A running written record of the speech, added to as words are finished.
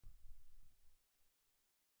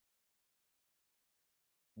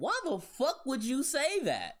Why the fuck would you say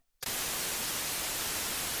that?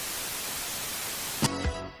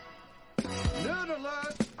 Nerd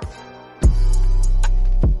alert!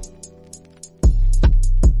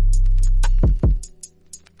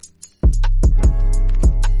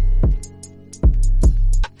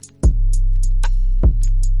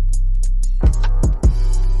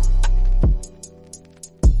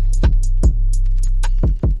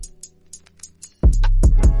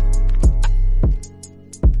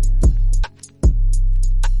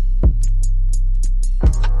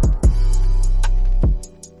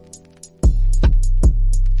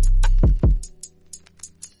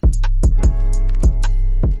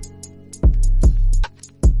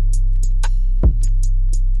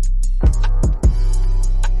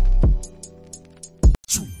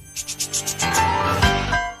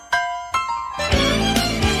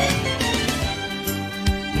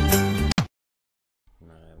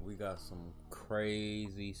 Some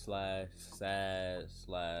crazy slash sad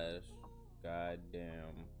slash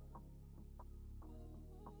goddamn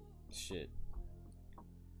shit.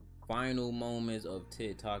 Final moments of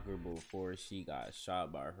TikToker before she got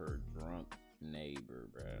shot by her drunk neighbor,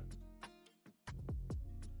 bruh.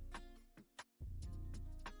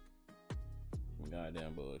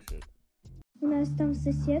 Goddamn bullshit. У нас там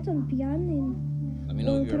сосед, он пьяный. Let me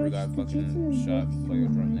know if you ever got fucking shot by your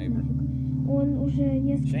drunk neighbor. Он уже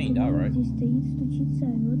несколько минут здесь стоит, стучится,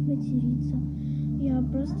 орёт, матерится. Я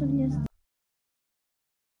просто в несколько...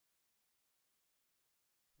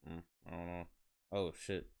 I don't know. Oh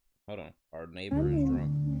shit. Hold on. Our neighbor is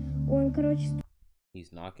drunk. Он, короче...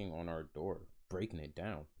 He's knocking on our door, breaking it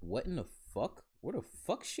down. What in the fuck? Where the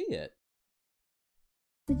fuck she at?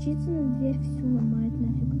 Стучится на дверь, всю ломает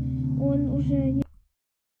нафиг. Он уже...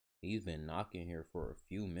 He's been knocking here for a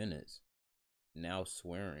few minutes. Now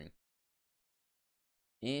swearing.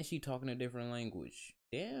 And she talking a different language.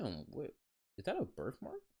 Damn, what is that, a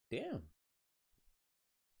birthmark? Damn.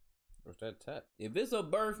 Where's that tap? If it's a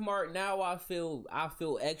birthmark, now I feel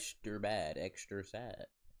extra bad, extra sad.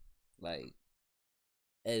 Like,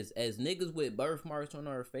 as niggas with birthmarks on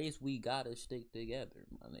our face, we gotta stick together,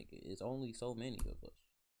 my nigga. It's only so many of us.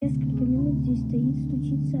 Несколько минут здесь стоит,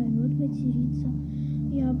 стучится, орёт, матерится.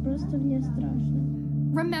 Я просто мне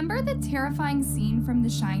страшно. Remember the terrifying scene from The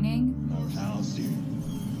Shining? Oh, house, dude.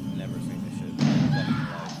 Never seen this shit.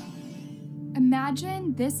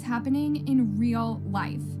 Imagine this happening in real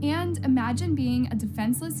life. And imagine being a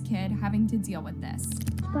defenseless kid having to deal with this.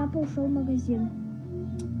 Папа ушел в магазин.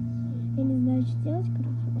 Я не знаю, что делать,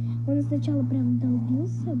 короче. Он сначала прям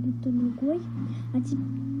долбился, будто ногой, а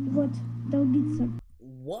теперь вот, долбится.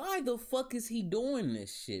 Why the fuck is he doing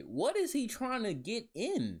this shit? What is he trying to get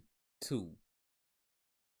into?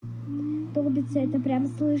 Долбится, это прям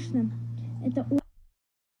слышно. Это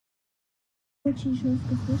очень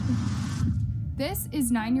жестко слышно. This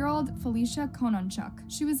is 9-year-old Felicia Kononchuk.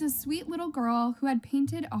 She was a sweet little girl who had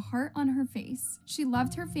painted a heart on her face. She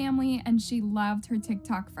loved her family and she loved her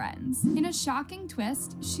TikTok friends. In a shocking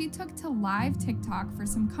twist, she took to live TikTok for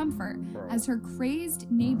some comfort as her crazed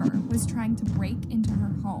neighbor was trying to break into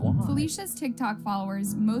her home. Why? Felicia's TikTok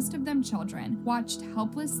followers, most of them children, watched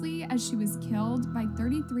helplessly as she was killed by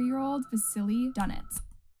 33-year-old Vasily Dunitz.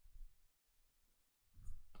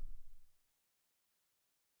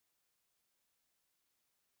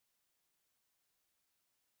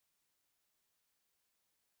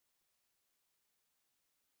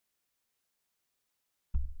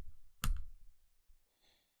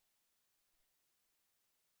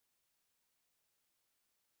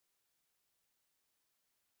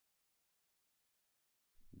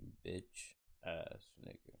 Bitch ass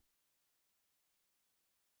nigga.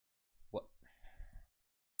 What?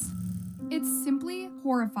 It's simply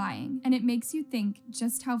horrifying, and it makes you think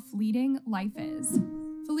just how fleeting life is.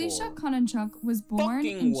 Felicia Kononchuk was born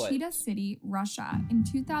in Chita City, Russia in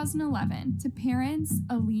 2011 to parents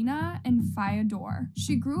Alina and Fyodor.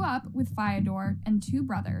 She grew up with Fyodor and two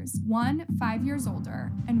brothers, one 5 years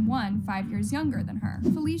older and one 5 years younger than her.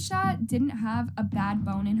 Felicia didn't have a bad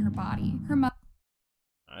bone in her body. Her mother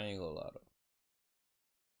I ain't gonna lie though.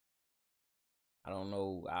 I don't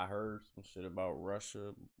know. I heard some shit about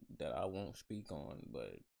Russia that I won't speak on,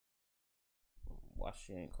 but why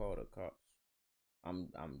she ain't called the cops?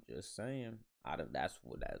 I'm just saying. I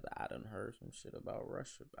done heard some shit about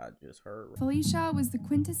Russia. I just heard. Felicia was the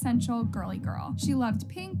quintessential girly girl. She loved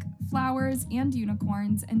pink, flowers, and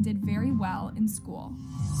unicorns and did very well in school.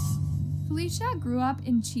 Felicia grew up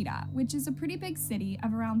in Chita, which is a pretty big city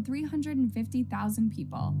of around 350,000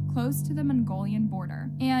 people, close to the Mongolian border.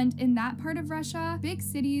 And in that part of Russia, big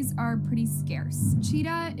cities are pretty scarce.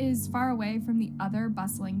 Chita is far away from the other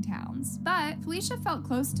bustling towns. But Felicia felt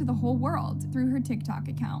close to the whole world through her TikTok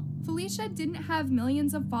account. Felicia didn't have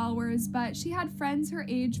millions of followers, but she had friends her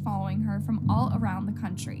age following her from all around the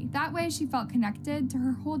country. That way she felt connected to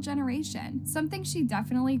her whole generation, something she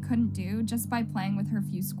definitely couldn't do just by playing with her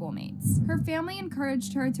few schoolmates. Her family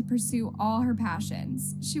encouraged her to pursue all her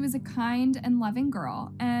passions. She was a kind and loving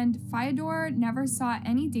girl, and Fyodor never saw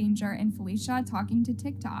any danger in Felicia talking to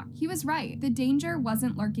TikTok. He was right. The danger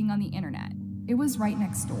wasn't lurking on the internet. It was right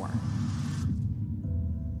next door.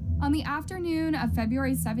 On the afternoon of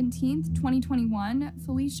February 17th, 2021,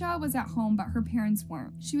 Felicia was at home, but her parents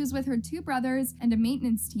weren't. She was with her two brothers and a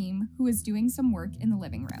maintenance team who was doing some work in the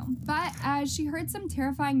living room. But as she heard some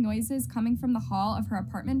terrifying noises coming from the hall of her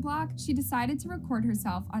apartment block, she decided to record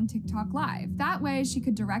herself on TikTok Live. That way, she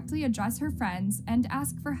could directly address her friends and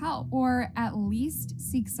ask for help, or at least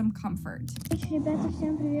seek some comfort. Ребята,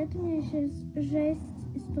 всем привет, у меня сейчас жесть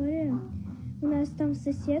история. У нас там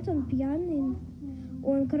сосед, он пьяный.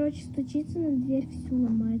 Он, короче, стучится на дверь, всю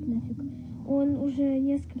ломает нафиг. Он уже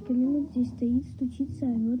несколько минут здесь стоит, стучится,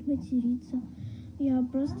 орёт, матерится. Я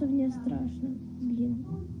просто, мне страшно, блин.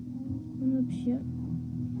 Он вообще...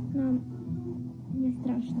 Мне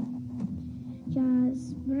страшно. Я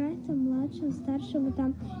с братом младшим, старшим,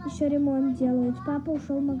 там еще ремонт делают. Папа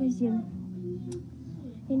ушел в магазин.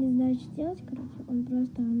 Я не знаю, что делать, короче. Он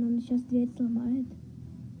нам сейчас дверь сломает.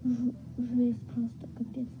 Жесть просто,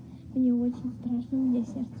 капец. Мне очень страшно, у меня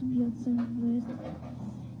сердце бьется жесть.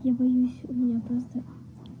 Я боюсь, у меня просто...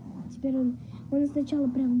 Теперь он сначала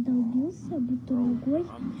прям долбился, будто ногой.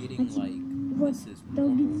 Вот,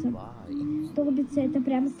 долбится. Долбится, это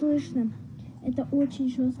прям слышно. Это очень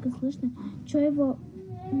жестко слышно. Чё его...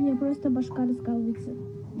 У меня просто башка раскалывается.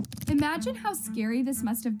 Imagine how scary this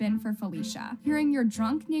must have been for Felicia. Hearing your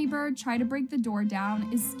drunk neighbor try to break the door down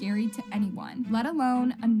is scary to anyone, let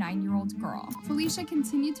alone a 9-year-old girl. Felicia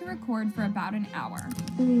continued to record for about an hour.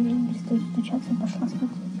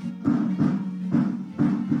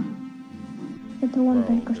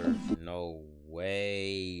 No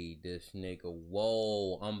way, this nigga.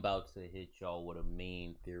 Whoa, I'm about to hit y'all with a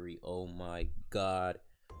meme theory. Oh my god.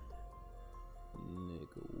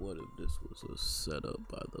 Nigga, what if this was a setup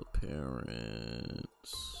by the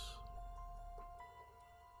parents?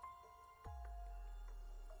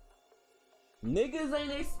 Niggas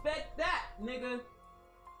ain't expect that, nigga.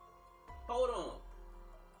 Hold on.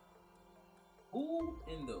 Who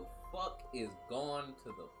in the fuck is gone to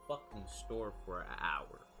the fucking store for an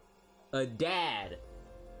hour? A dad.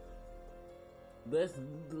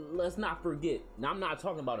 Let's not forget. Now, I'm not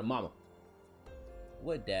talking about a mama.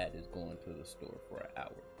 What dad is going to the store for an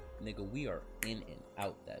hour? Nigga, we are in and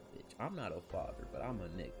out that bitch. I'm not a father, but I'm a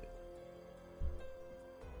nigga.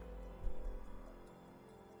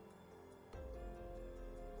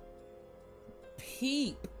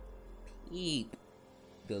 Peep.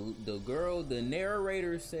 The girl, the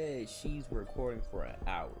narrator said she's recording for an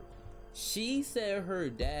hour. She said her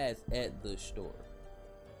dad's at the store.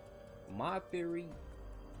 My theory,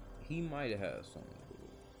 he might have had something.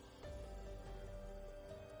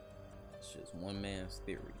 It's just one man's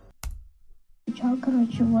theory.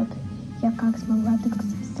 Короче, вот, я как смогла, так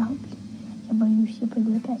записал, блин. Я боюсь, я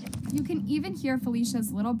пойду опять. You can even hear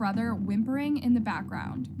Felicia's little brother whimpering in the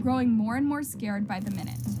background, growing more and more scared by the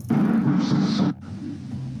minute.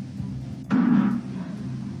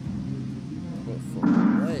 But for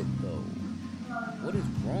what, though? What is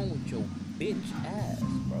wrong with your bitch ass,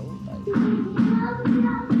 bro?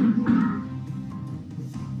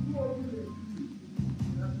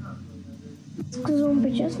 Сказал вам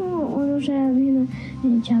по-честному, он уже, блин,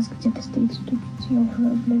 час где-то стоит, стучится, я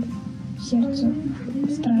уже, блин, сердце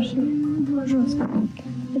страшно, жестко.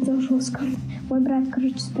 Это жестко. Мой брат,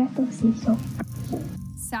 короче, спрятался и все.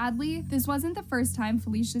 Sadly, this wasn't the first time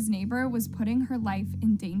Felicia's neighbor was putting her life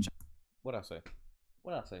in danger. What I say?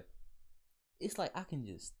 It's like I can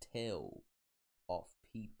just tell off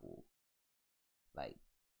people, like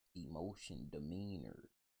emotion, demeanor.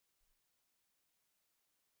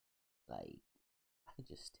 Like I can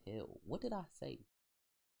just tell. What did I say?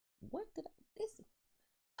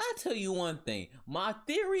 I tell you one thing. My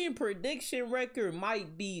theory and prediction record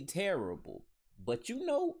might be terrible, but you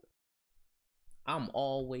know, I'm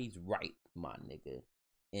always right, my nigga.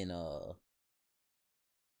 And I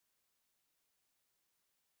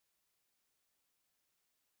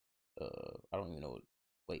don't even know.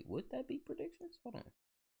 Wait, would that be predictions? Hold on.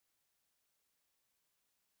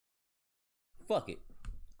 Fuck it.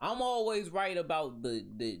 I'm always right about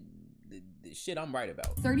the shit I'm right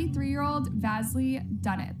about. 33-year-old Vasily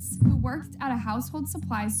Dunitz, who worked at a household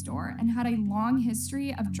supply store and had a long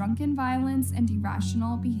history of drunken violence and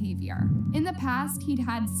irrational behavior. In the past, he'd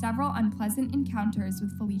had several unpleasant encounters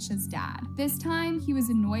with Felicia's dad. This time, he was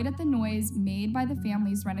annoyed at the noise made by the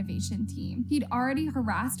family's renovation team. He'd already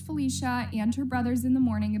harassed Felicia and her brothers in the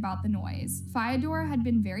morning about the noise. Fyodor had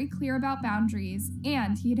been very clear about boundaries,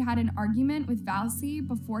 and he had had an argument with Vasily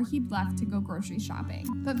before he'd left to go grocery shopping.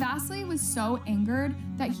 But Vasily was so angered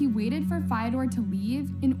that he waited for Fyodor to leave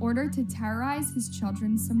in order to terrorize his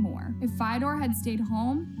children some more. If Fyodor had stayed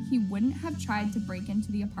home, he wouldn't have tried to break into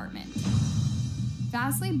the apartment.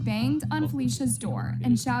 Vasily banged on Felicia's door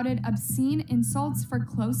and shouted obscene insults for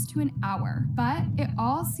close to an hour, but it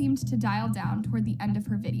all seemed to dial down toward the end of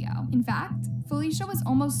her video. In fact, Felicia was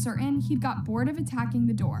almost certain he'd got bored of attacking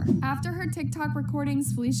the door. After her TikTok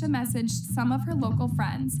recordings, Felicia messaged some of her local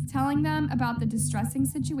friends, telling them about the distressing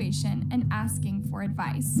situation and asking for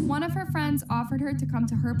advice. One of her friends offered her to come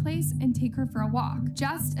to her place and take her for a walk,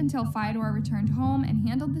 just until Fyodor returned home and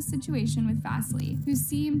handled the situation with Vasily, who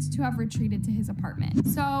seemed to have retreated to his apartment.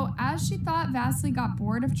 So, as she thought Vasily got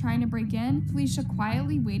bored of trying to break in, Felicia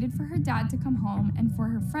quietly waited for her dad to come home and for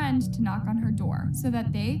her friend to knock on her door so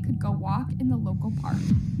that they could go walk in the local park.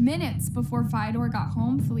 Minutes before Fyodor got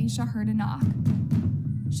home, Felicia heard a knock.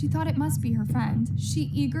 She thought it must be her friend.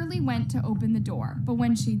 She eagerly went to open the door, but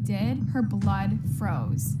when she did, her blood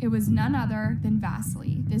froze. It was none other than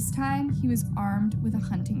Vasily. This time, he was armed with a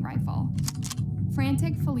hunting rifle.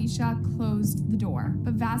 Frantic, Felicia closed the door,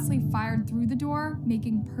 but Vasily fired through the door,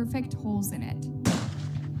 making perfect holes in it.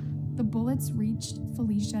 The bullets reached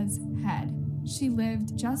Felicia's head. She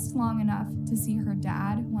lived just long enough to see her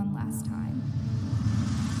dad one last time.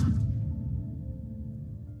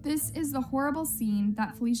 This is the horrible scene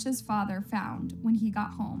that Felicia's father found when he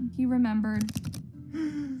got home. He remembered,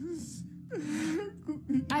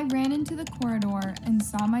 I ran into the corridor and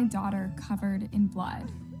saw my daughter covered in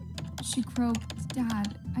blood. She croaked,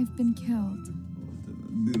 Dad, I've been killed.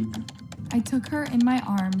 I took her in my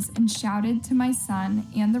arms and shouted to my son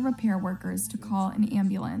and the repair workers to call an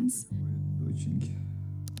ambulance.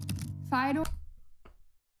 Fyodor.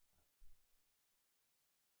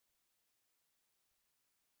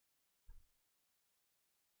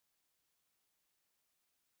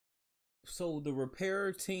 So the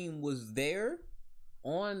repair team was there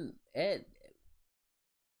at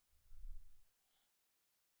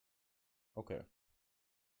okay.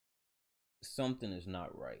 Something is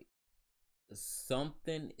not right.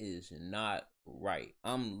 Something is not right.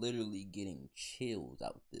 I'm literally getting chills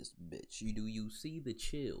out this bitch. Do you see the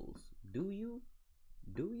chills? Do you?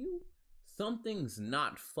 Something's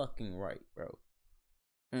not fucking right, bro.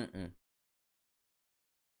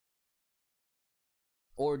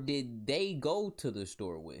 Or did they go to the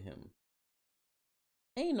store with him?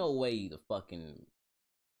 Ain't no way the fucking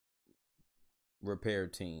repair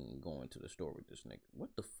team going to the store with this nigga. What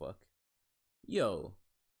the fuck? Yo.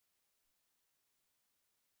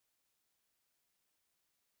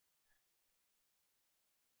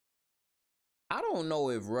 I don't know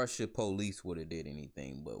if Russia police would have did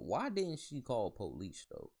anything, but why didn't she call police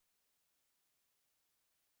though?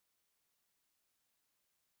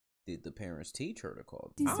 Did the parents teach her to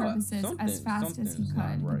call these services as fast as he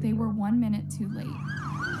could, but they were 1 minute too late.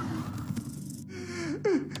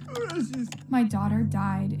 My daughter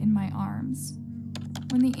died in my arms.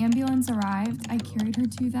 When the ambulance arrived, I carried her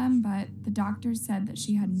to them, but the doctor said that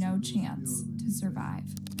she had no chance to survive.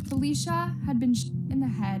 Felicia had been shot in the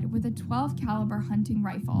head with a 12 caliber hunting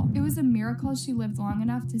rifle. It was a miracle she lived long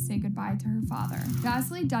enough to say goodbye to her father.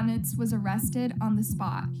 Vasily Dunitz was arrested on the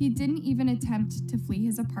spot. He didn't even attempt to flee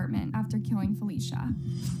his apartment after killing Felicia.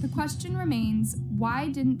 The question remains, why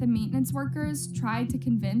didn't the maintenance workers try to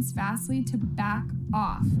convince Vasily to back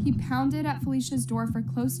off? He pounded at Felicia's door for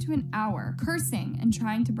close to an hour, cursing and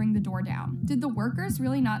trying to bring the door down. Did the workers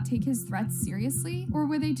really not take his threats seriously? Or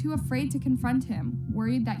were they too afraid to confront him,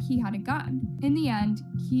 worried that he had a gun? In the end,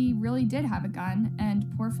 he really did have a gun, and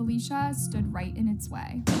poor Felicia stood right in its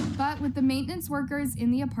way. But with the maintenance workers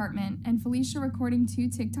in the apartment and Felicia recording 2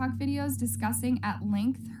 TikTok videos discussing at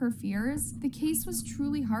length her fears, the case was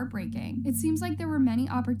truly heartbreaking. It seems like there were many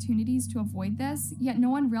opportunities to avoid this, yet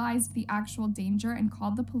no one realized the actual danger and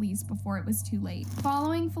called the police before it was too late.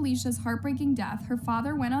 Following Felicia's heartbreaking death, her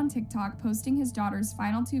father went on TikTok posting his daughter's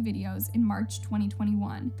final 2 videos in March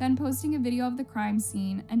 2021, then posting a video of the crime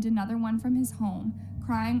scene and another one from his home,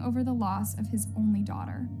 crying over the loss of his only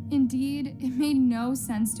daughter. Indeed, it made no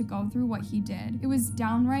sense to go through what he did. It was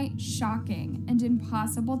downright shocking and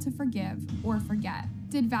impossible to forgive or forget.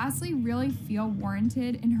 Did Vasily really feel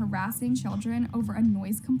warranted in harassing children over a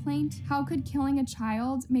noise complaint? How could killing a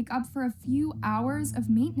child make up for a few hours of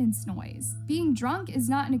maintenance noise? Being drunk is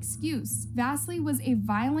not an excuse. Vasily was a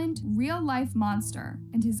violent, real-life monster,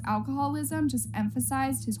 and his alcoholism just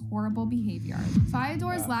emphasized his horrible behavior.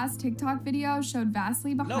 Fyodor's last TikTok video showed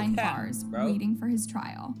Vasily behind bars, waiting for his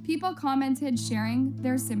trial. People commented sharing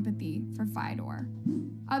their sympathy for Fyodor.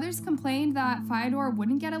 Others complained that Fyodor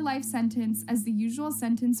wouldn't get a life sentence as the usual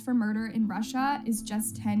sentence for murder in Russia is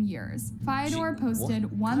just 10 years. Fyodor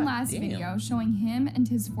posted one last video showing him and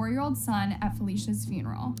his 4-year-old son at Felicia's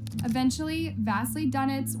funeral. Eventually, Vasily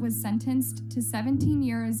Dunets was sentenced to 17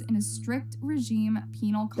 years in a strict regime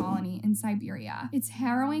penal colony in Siberia. It's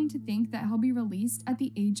harrowing to think that he'll be released at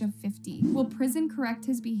the age of 50. Will prison correct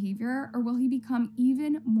his behavior, or will he become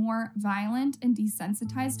even more violent and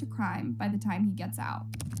desensitized to crime by the time he gets out?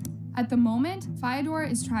 At the moment, Fyodor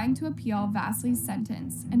is trying to appeal Vasily's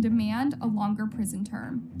sentence and demand a longer prison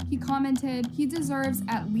term. He commented, "He deserves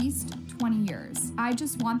at least 20 years. I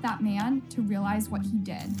just want that man to realize what he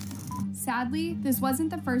did." Sadly, this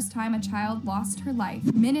wasn't the first time a child lost her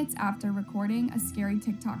life minutes after recording a scary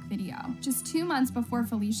TikTok video. Just 2 months before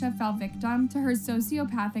Felicia fell victim to her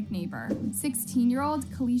sociopathic neighbor, 16-year-old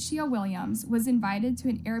Kalicia Williams was invited to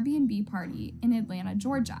an Airbnb party in Atlanta,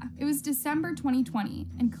 Georgia. It was December 2020,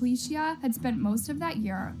 and Kalicia had spent most of that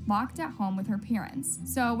year locked at home with her parents.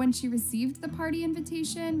 So when she received the party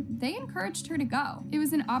invitation, they encouraged her to go. It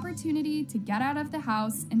was an opportunity to get out of the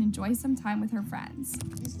house and enjoy some time with her friends.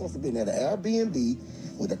 He's supposed to be at an Airbnb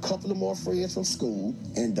with a couple of more friends from school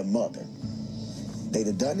and the mother. They'd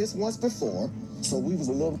have done this once before, so we was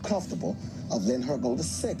a little comfortable of letting her go the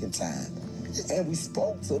second time. And we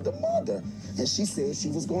spoke to the mother, and she said she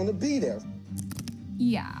was going to be there.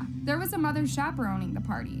 Yeah, there was a mother chaperoning the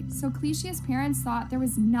party, so Kalicia's parents thought there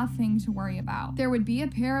was nothing to worry about. There would be a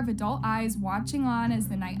pair of adult eyes watching on as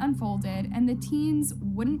the night unfolded, and the teens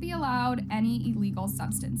wouldn't be allowed any illegal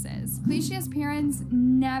substances. Kalicia's parents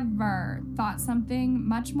never thought something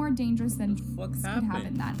much more dangerous than drugs could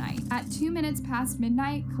happen that night. At 2 minutes past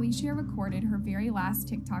midnight, Kalicia recorded her very last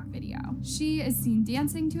TikTok video. She is seen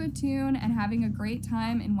dancing to a tune and having a great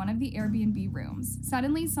time in one of the Airbnb rooms.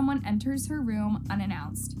 Suddenly, someone enters her room unannounced.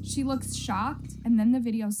 She looks shocked, and then the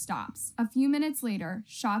video stops. A few minutes later,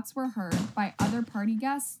 shots were heard by other party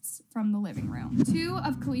guests from the living room. 2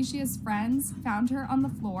 of Kalicia's friends found her on the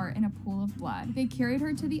floor in a pool of blood. They carried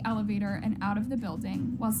her to the elevator and out of the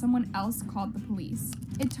building, while someone else called the police.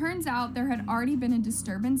 It turns out there had already been a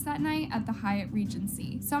disturbance that night at the Hyatt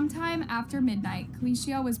Regency. Sometime after midnight,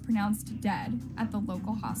 Kalicia was pronounced dead at the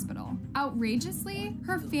local hospital. Outrageously,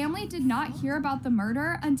 her family did not hear about the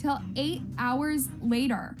murder until 8 hours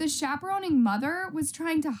later. The chaperoning mother was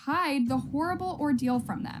trying to hide the horrible ordeal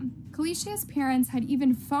from them. Kalicia's parents had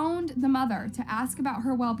even phoned the mother to ask about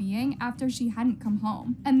her well-being after she hadn't come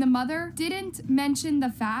home, and the mother didn't mention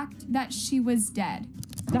the fact that she was dead.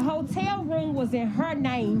 The hotel room was in her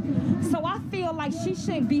name, so I feel like she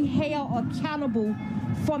should be held accountable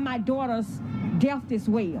for my daughter's death as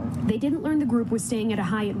well. They didn't learn the group was staying at a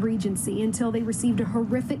Hyatt Regency until they received a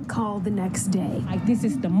horrific call the next day. Like, this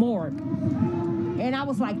is the morgue. And I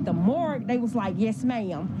was like, the morgue? They was like, yes,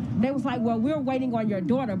 ma'am. They was like, well, we're waiting on your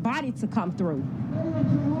daughter's body to come through.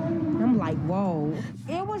 I'm like, whoa.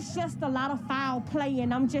 It was just a lot of foul play,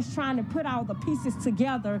 and I'm just trying to put all the pieces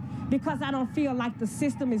together because I don't feel like the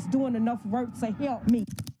system is doing enough work to help me.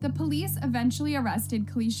 The police eventually arrested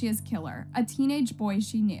Kalicia's killer, a teenage boy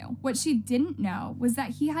she knew. What she didn't know was that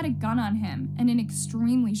he had a gun on him and an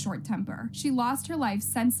extremely short temper. She lost her life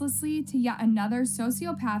senselessly to yet another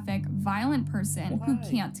sociopathic, violent person who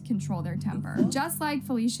can't control their temper, just like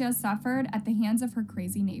Felicia suffered at the hands of her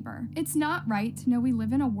crazy neighbor. It's not right to know we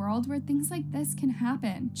live in a world where things like this can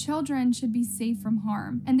happen. Children should be safe from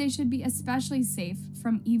harm, and they should be especially safe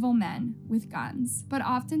from evil men with guns. But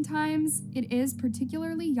oftentimes, it is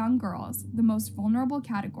particularly young girls, the most vulnerable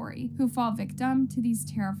category, who fall victim to these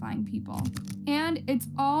terrifying people. And it's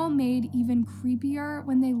all made even creepier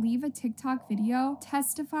when they leave a TikTok video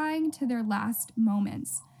testifying to their last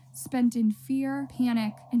moments, spent in fear,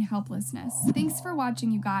 panic, and helplessness. Thanks for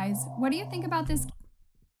watching, you guys. What do you think about this?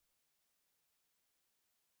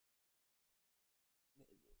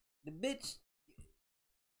 The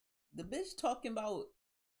bitch talking about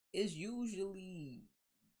is usually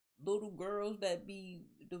little girls that be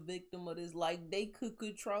the victim of this. Like, they could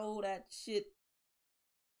control that shit.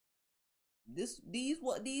 These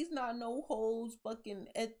not no hoes fucking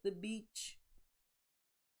at the beach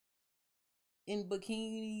in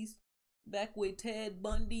bikinis back with Ted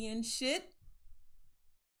Bundy and shit.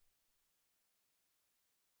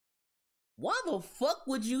 Why the fuck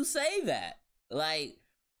would you say that? Like,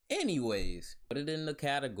 anyways, put it in the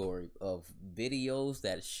category of videos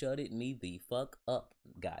that shutted me the fuck up.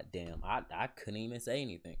 Goddamn, I couldn't even say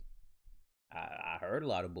anything. I heard a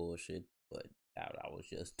lot of bullshit, but I was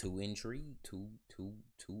just too intrigued, too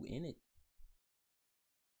in it.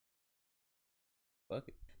 Fuck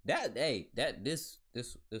it. This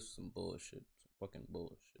some bullshit, some fucking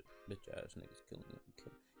bullshit. Bitch ass niggas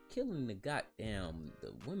killing the goddamn,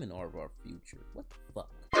 the women are our future. What the fuck?